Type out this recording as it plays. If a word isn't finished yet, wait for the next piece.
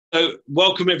So,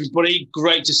 welcome everybody.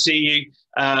 Great to see you.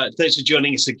 Thanks for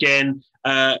joining us again.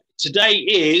 Today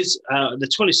is the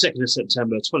 22nd of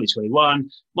September 2021.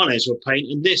 My name is Rob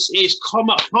Payne, and this is Come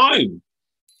Up Home.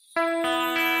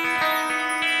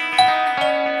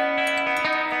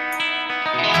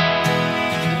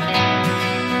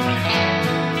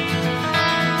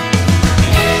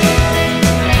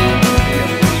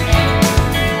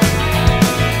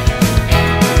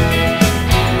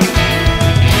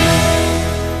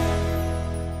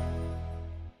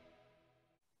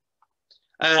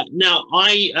 Now,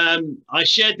 I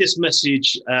shared this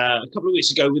message a couple of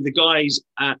weeks ago with the guys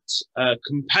at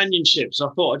Companionship, so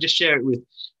I thought I'd just share it with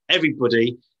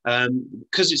everybody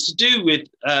because it's to do with,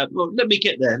 well, let me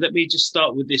get there. Let me just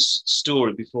start with this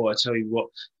story before I tell you what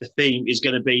the theme is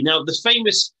going to be. Now, the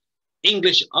famous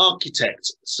English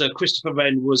architect, Sir Christopher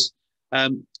Wren, was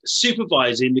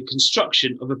supervising the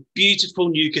construction of a beautiful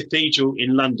new cathedral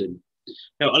in London.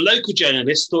 Now, a local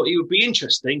journalist thought it would be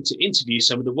interesting to interview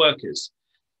some of the workers.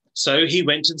 So he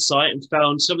went to the site and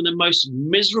found some of the most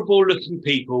miserable looking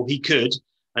people he could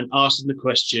and asked them the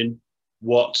question,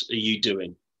 "What are you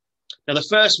doing?" Now, the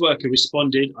first worker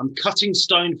responded, "I'm cutting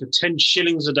stone for 10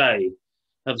 shillings a day."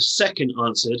 Now, the second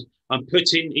answered, "I'm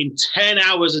putting in 10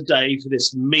 hours a day for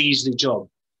this measly job."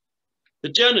 The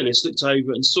journalist looked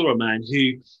over and saw a man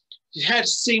who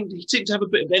seemed to have a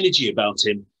bit of energy about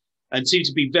him and seemed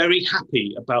to be very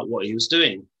happy about what he was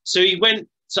doing. So he went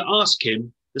to ask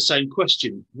him the same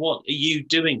question, "What are you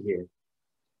doing here?"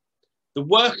 The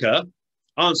worker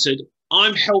answered,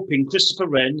 "I'm helping Christopher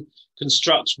Wren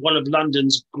construct one of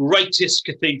London's greatest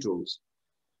cathedrals."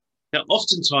 Now,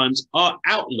 oftentimes our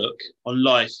outlook on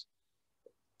life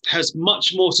has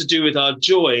much more to do with our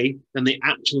joy than the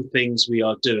actual things we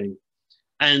are doing.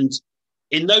 And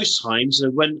in those times,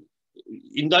 when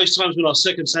our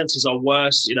circumstances are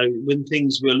worse, when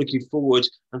things we're looking forward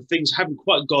and things haven't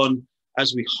quite gone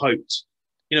as we hoped,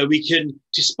 we can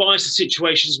despise the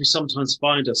situations we sometimes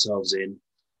find ourselves in,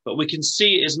 but we can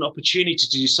see it as an opportunity to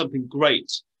do something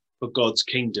great for God's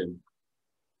kingdom.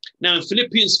 Now, in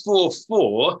Philippians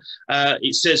 4:4,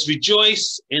 it says,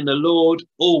 "Rejoice in the Lord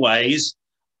always.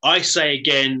 I say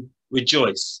again,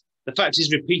 rejoice." The fact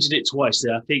he's repeated it twice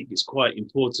there, I think it's quite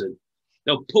important.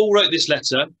 Now, Paul wrote this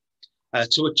letter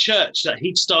to a church that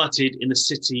he'd started in the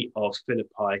city of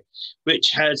Philippi, which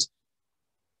had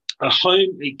a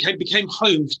home. It became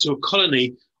home to a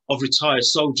colony of retired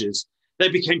soldiers. They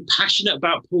became passionate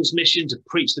about Paul's mission to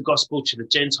preach the gospel to the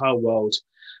Gentile world,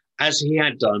 as he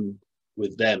had done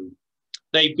with them.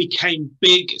 They became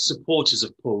big supporters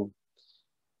of Paul.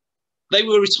 They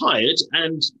were retired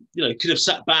and could have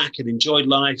sat back and enjoyed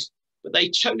life, but they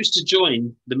chose to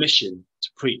join the mission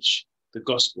to preach the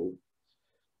gospel.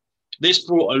 This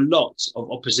brought a lot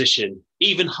of opposition,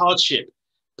 even hardship.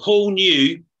 Paul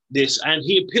knew this, and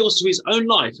he appeals to his own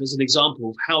life as an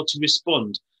example of how to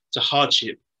respond to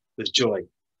hardship with joy.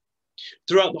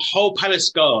 Throughout the whole palace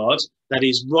guard that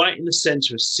is right in the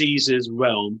center of Caesar's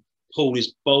realm, Paul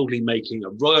is boldly making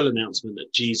a royal announcement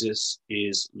that Jesus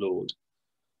is Lord.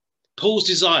 Paul's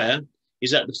desire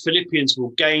is that the Philippians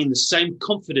will gain the same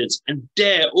confidence and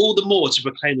dare all the more to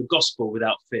proclaim the gospel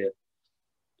without fear,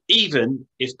 even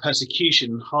if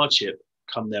persecution and hardship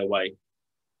come their way.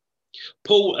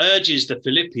 Paul urges the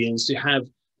Philippians to have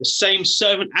the same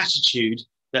servant attitude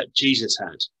that Jesus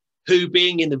had, who,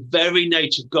 being in the very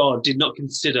nature of God, did not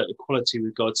consider equality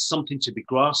with God something to be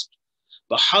grasped,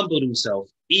 but humbled himself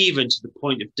even to the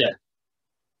point of death,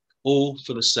 all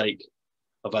for the sake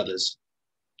of others.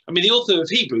 The author of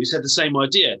Hebrews had the same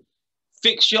idea.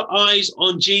 Fix your eyes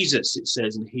on Jesus, it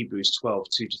says in Hebrews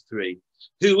 12:2-3,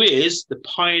 who is the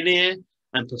pioneer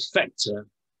and perfecter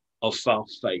of our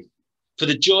faith. For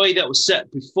the joy that was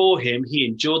set before him, he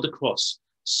endured the cross,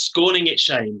 scorning its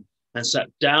shame, and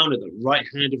sat down at the right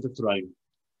hand of the throne.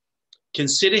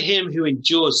 Consider him who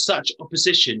endured such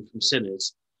opposition from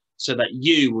sinners, so that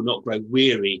you will not grow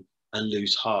weary and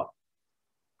lose heart.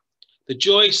 The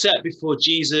joy set before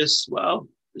Jesus, well,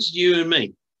 was you and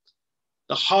me.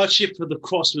 The hardship of the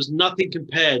cross was nothing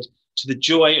compared to the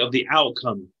joy of the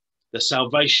outcome, the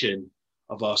salvation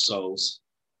of our souls.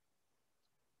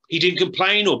 He didn't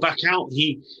complain or back out.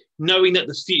 He, knowing that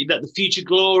the future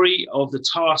glory of the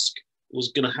task was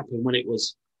going to happen when it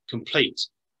was complete.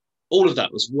 All of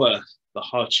that was worth the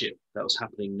hardship that was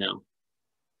happening now.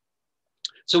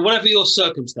 So whatever your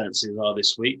circumstances are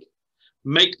this week,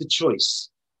 make the choice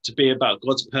to be about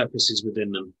God's purposes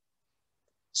within them.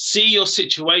 See your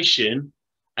situation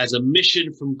as a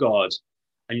mission from God,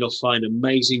 and you'll find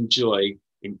amazing joy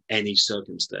in any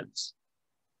circumstance.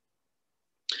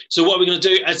 So what we're going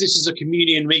to do, as this is a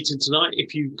communion meeting tonight,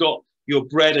 if you've got your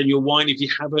bread and your wine. If you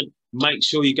haven't, make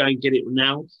sure you go and get it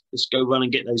now. Let's go run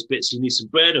and get those bits. You need some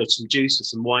bread or some juice or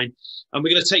some wine. And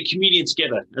we're going to take communion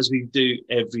together as we do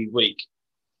every week.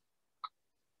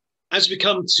 As we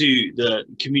come to the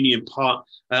communion part,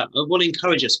 I want to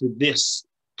encourage us with this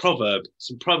proverb.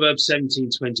 So Proverbs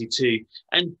 17:22,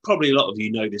 and probably a lot of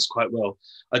you know this quite well.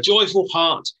 A joyful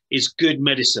heart is good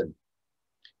medicine,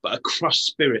 but a crushed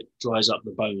spirit dries up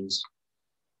the bones.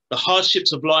 The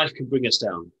hardships of life can bring us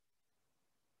down,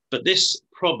 but this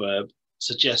proverb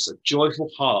suggests a joyful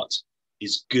heart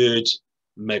is good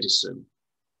medicine.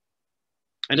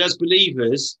 And as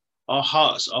believers, our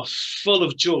hearts are full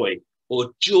of joy,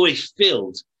 or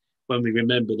joy-filled, when we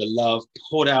remember the love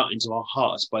poured out into our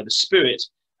hearts by the Spirit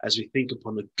as we think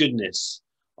upon the goodness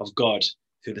of God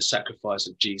through the sacrifice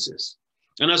of Jesus.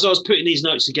 And as I was putting these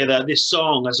notes together, this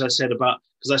song, because I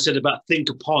said about think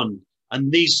upon,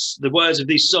 and the words of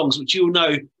these songs, which you'll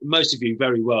know, most of you,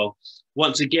 very well.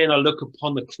 Once again, I look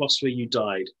upon the cross where you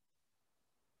died.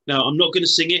 Now, I'm not going to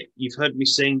sing it. You've heard me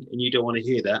sing, and you don't want to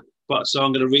hear that. But so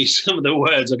I'm going to read some of the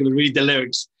words. I'm going to read the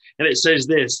lyrics. And it says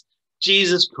this: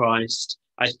 Jesus Christ,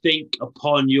 I think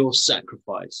upon your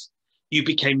sacrifice. You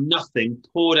became nothing,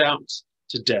 poured out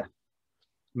to death.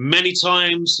 Many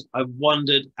times I've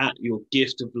wondered at your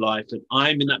gift of life, and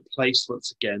I'm in that place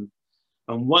once again.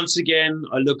 And once again,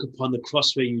 I look upon the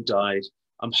cross where you died.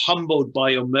 I'm humbled by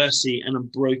your mercy and I'm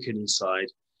broken inside.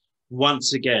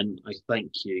 Once again, I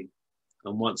thank you.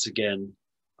 And once again,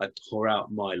 I pour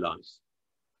out my life.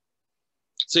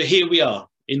 So here we are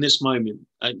in this moment,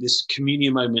 at this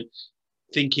communion moment,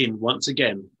 thinking once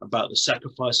again about the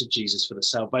sacrifice of Jesus for the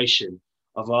salvation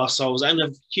of our souls and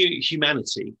of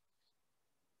humanity.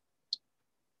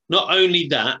 Not only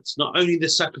that, not only the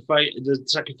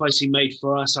sacrifice he made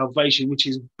for our salvation, which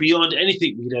is beyond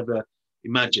anything we'd ever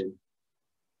imagine.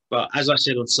 But as I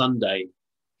said on Sunday,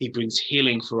 he brings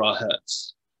healing for our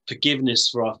hurts, forgiveness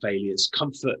for our failures,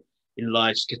 comfort in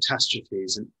life's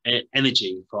catastrophes, and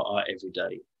energy for our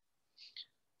everyday.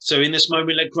 So in this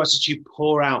moment, let gratitude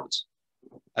pour out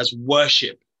as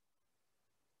worship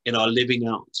in our living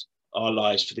out our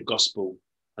lives for the gospel,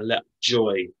 and let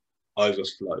joy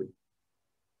overflow.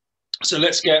 So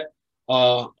let's get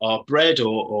our bread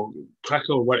or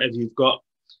cracker or whatever you've got,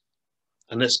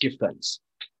 and let's give thanks.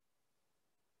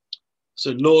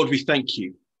 So Lord, we thank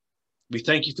you. We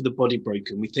thank you for the body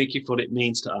broken. We thank you for what it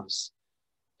means to us.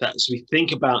 That as we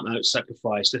think about that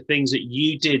sacrifice, the things that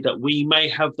you did, that we may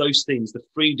have those things, the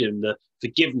freedom, the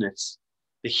forgiveness,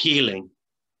 the healing.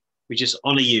 We just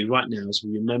honor you right now as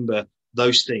we remember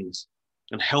those things,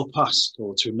 and help us,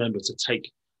 Lord, to remember to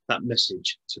take that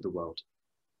message to the world.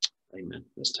 Amen.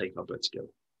 Let's take our bread together.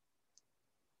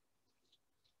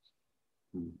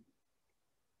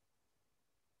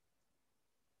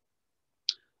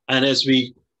 And if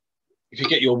you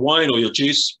get your wine or your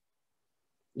juice,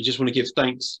 you just want to give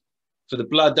thanks for the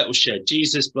blood that was shed.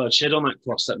 Jesus' blood shed on that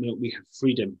cross, that meant we have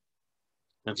freedom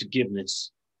and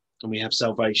forgiveness, and we have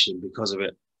salvation because of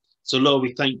it. So Lord,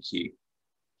 we thank you.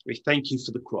 We thank you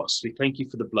for the cross. We thank you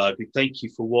for the blood. We thank you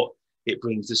for what it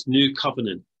brings, this new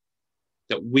covenant,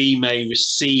 that we may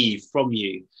receive from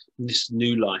you this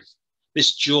new life,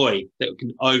 this joy that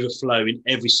can overflow in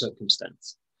every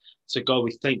circumstance. So God,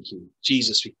 we thank you.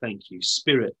 Jesus, we thank you.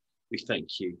 Spirit, we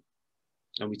thank you.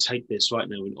 And we take this right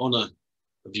now in honor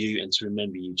of you and to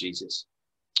remember you, Jesus.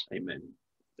 Amen.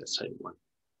 Let's take one.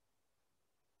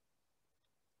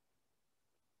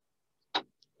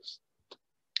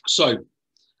 So,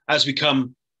 as we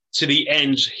come to the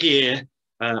end here,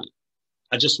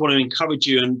 I just want to encourage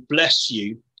you and bless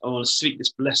you. I want to speak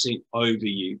this blessing over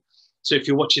you. So if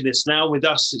you're watching this now with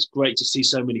us, it's great to see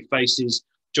so many faces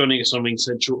joining us on Ring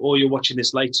Central, or you're watching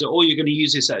this later, or you're going to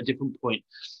use this at a different point.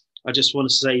 I just want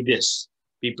to say this: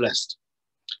 be blessed.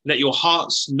 Let your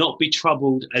hearts not be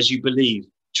troubled as you believe.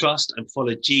 Trust and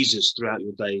follow Jesus throughout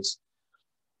your days.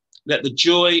 Let the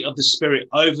joy of the Spirit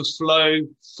overflow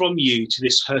from you to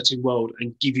this hurting world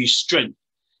and give you strength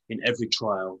in every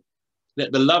trial.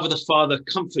 Let the love of the Father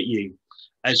comfort you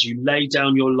as you lay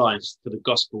down your life for the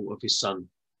gospel of his Son.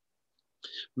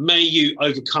 May you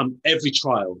overcome every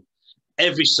trial,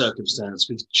 every circumstance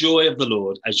with joy of the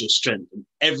Lord as your strength in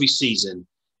every season.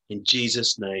 In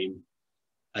Jesus' name,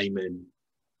 amen.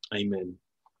 Amen.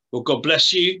 Well, God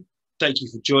bless you. Thank you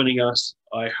for joining us.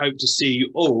 I hope to see you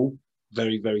all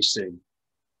very, very soon.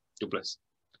 God bless.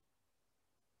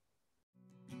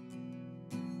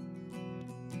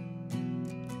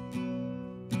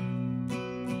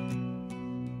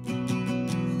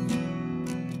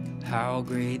 How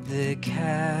great the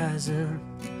chasm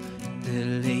that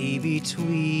lay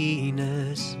between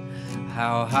us,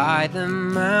 how high the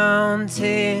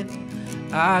mountain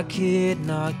I could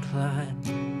not climb.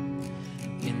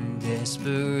 In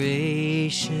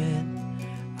desperation,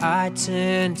 I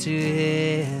turned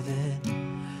to heaven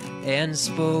and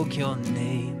spoke your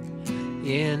name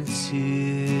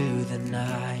into the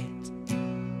night.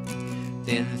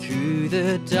 Then through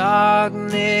the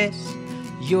darkness,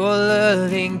 your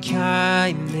loving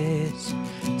kindness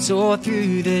tore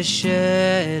through the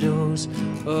shadows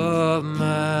of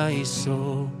my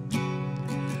soul.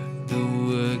 The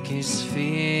work is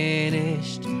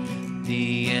finished,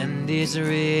 the end is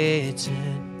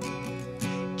written.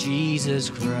 Jesus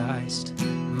Christ,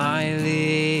 my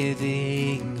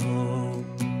living hope.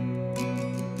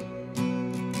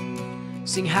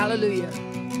 Sing hallelujah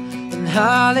and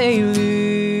hallelujah.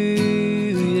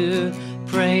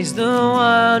 Praise the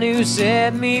one who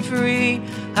set me free.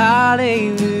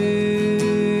 Hallelujah.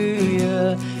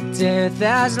 Death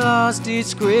has lost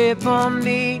its grip on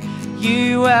me.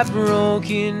 You have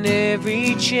broken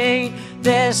every chain.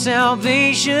 There's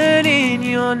salvation in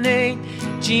your name,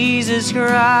 Jesus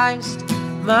Christ,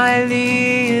 my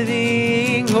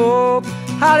living hope.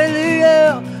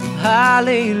 Hallelujah,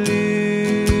 hallelujah.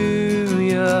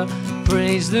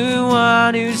 Praise the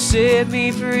one who set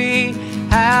me free.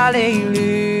 Hallelujah.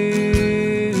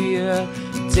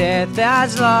 Death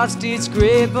has lost its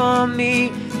grip on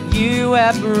me. You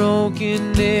have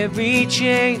broken every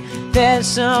chain. There's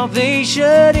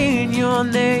salvation in your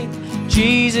name,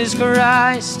 Jesus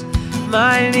Christ,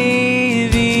 my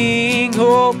living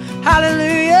hope.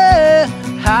 Hallelujah,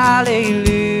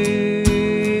 hallelujah.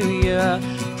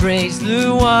 Praise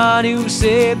the one who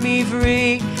set me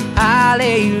free.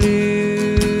 Hallelujah.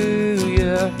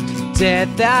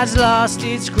 Death has lost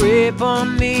its grip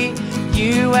on me.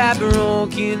 You have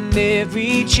broken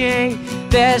every chain.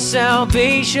 There's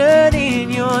salvation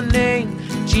in your name,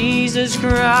 Jesus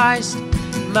Christ,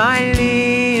 my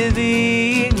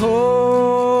living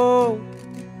hope.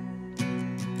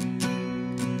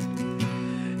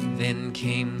 Then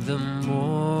came the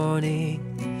morning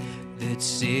that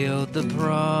sealed the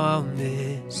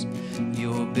promise.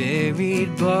 Your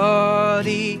buried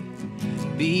body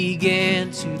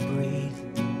began to breathe.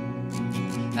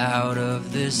 Out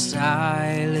of the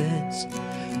silence,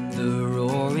 the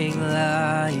roaring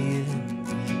lion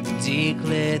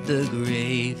declared the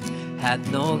grave had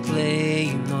no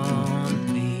claim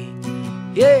on me.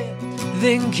 Yeah.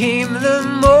 Then came the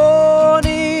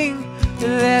morning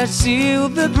that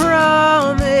sealed the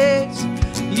promise.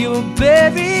 Your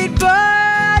buried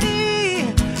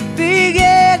body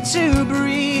began to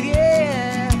breathe.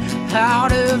 Yeah.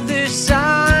 Out of the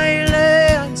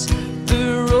silence,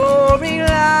 the roaring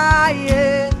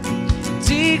lion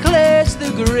declares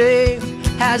the grave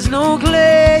has no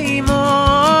claim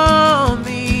on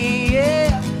me.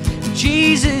 Yeah.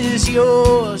 Jesus,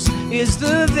 yours is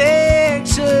the victory.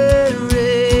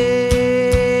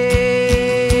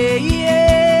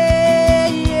 Yeah,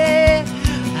 yeah.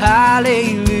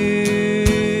 Hallelujah.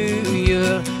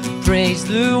 Praise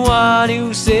the one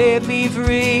who set me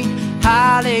free.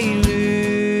 Hallelujah.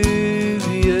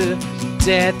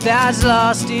 Death has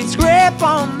lost its grip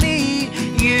on me.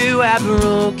 You have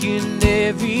broken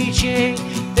every chain.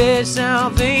 There's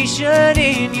salvation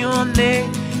in your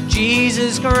name,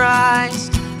 Jesus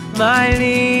Christ, my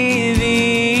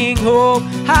living hope.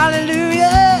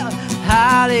 Hallelujah,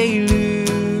 hallelujah.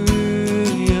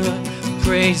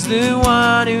 Praise the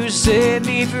one who set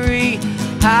me free.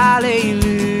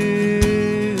 Hallelujah.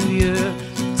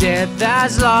 Death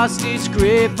has lost its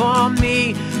grip on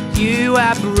me. You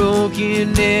have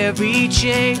broken every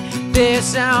chain. There's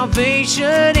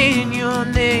salvation in your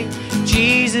name,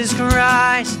 Jesus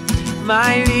Christ,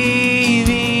 my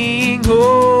living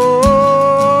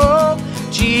hope.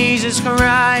 Jesus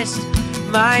Christ,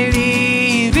 my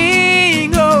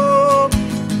living hope.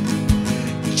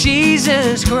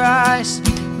 Jesus Christ,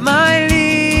 my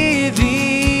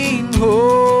living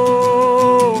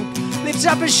hope. Lift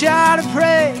up a shout of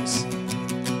praise.